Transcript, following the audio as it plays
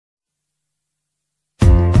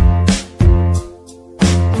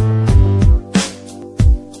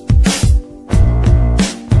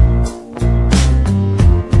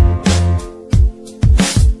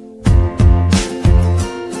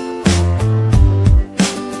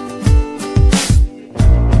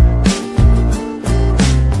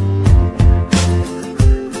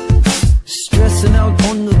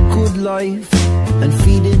life and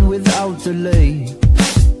feeding without delay,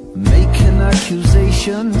 making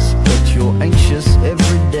accusations, but you're anxious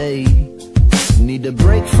every day. Need a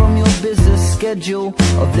break from your business schedule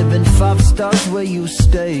of living 5 stars where you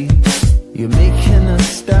stay. You're making a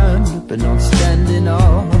stand, but not standing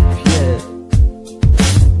up yet.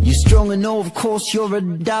 You're strong and know, of course you're a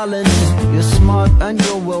darling. You're smart and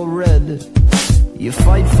you're well read. You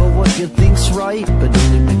fight for what you think's right, but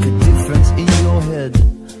only make a difference in your head.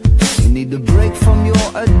 You need a break from your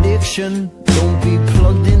addiction. Don't be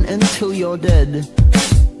plugged in until you're dead.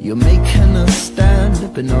 You're making a stand,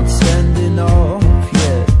 but not standing up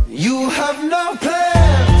yet. You have no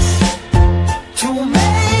plans to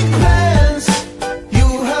make plans. You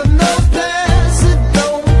have no plans that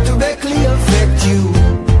don't directly affect you.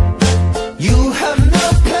 You have no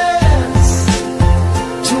plans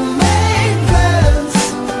to make plans.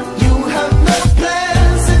 You have no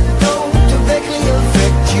plans that don't directly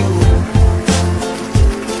affect you.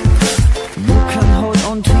 You can hold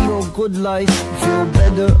on to your good life, feel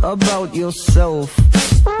better about yourself.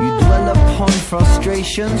 You dwell upon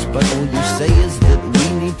frustrations, but all you say is that we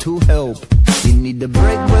need to help. You need a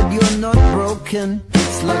break, but you're not broken.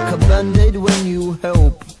 It's like a band-aid when you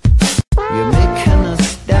help. You're making a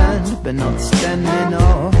stand, but not standing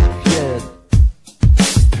up yet.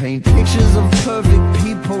 Paint pictures of perfect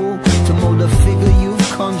people to mold a figure you've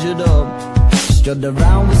conjured up. Strut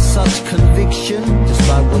around with such conviction,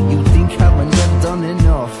 despite what you think haven't yet done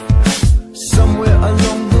enough. Somewhere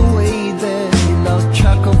along